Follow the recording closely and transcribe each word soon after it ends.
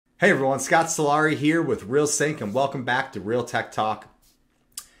Hey everyone, Scott Solari here with Real Synch and welcome back to Real Tech Talk.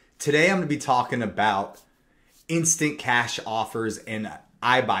 Today I'm going to be talking about instant cash offers and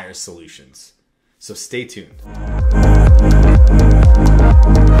iBuyer solutions. So stay tuned.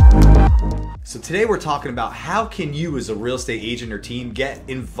 So today we're talking about how can you as a real estate agent or team get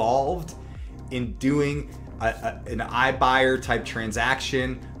involved in doing an iBuyer type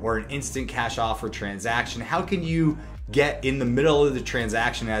transaction or an instant cash offer transaction. How can you get in the middle of the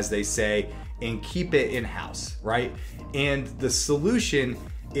transaction, as they say, and keep it in-house, right? And the solution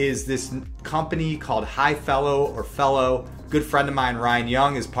is this company called Fello or Fello. Good friend of mine, Ryan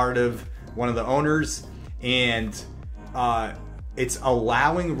Young, is part of one of the owners, and it's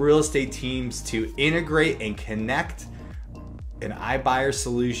allowing real estate teams to integrate and connect an iBuyer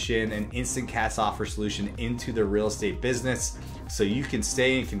solution, an instant cash offer solution into their real estate business so you can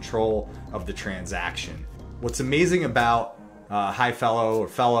stay in control of the transaction. What's amazing about Fello or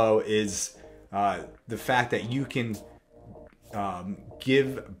Fello is the fact that you can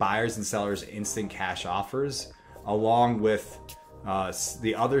give buyers and sellers instant cash offers along with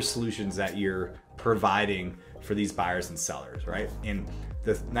the other solutions that you're providing for these buyers and sellers, right? And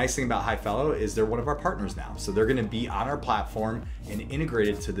the nice thing about Fello is they're one of our partners now. So they're gonna be on our platform and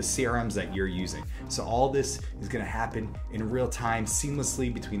integrated to the CRMs that you're using. So all this is gonna happen in real time,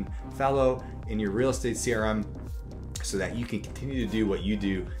 seamlessly between Fello and your real estate CRM so that you can continue to do what you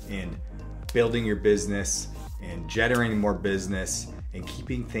do in building your business and generating more business and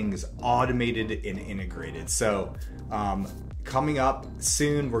keeping things automated and integrated. So coming up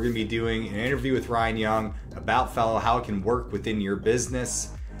soon, we're gonna be doing an interview with Ryan Young about Fello, how it can work within your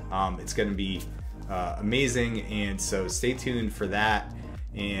business. It's gonna be amazing, and so stay tuned for that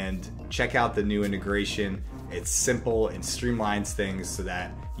and check out the new integration. It's simple and streamlines things so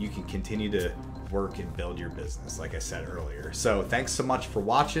that you can continue to work and build your business, like I said earlier. So thanks so much for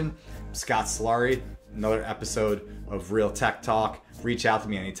watching. I'm Scott Solari, another episode of Real Tech Talk. Reach out to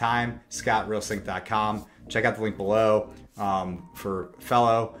me anytime, scott@realsynch.com. Check out the link below for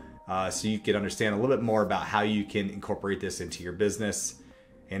Fello so you can understand a little bit more about how you can incorporate this into your business.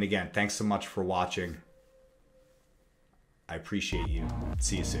 And again, thanks so much for watching. I appreciate you.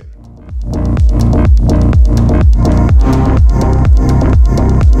 See you soon.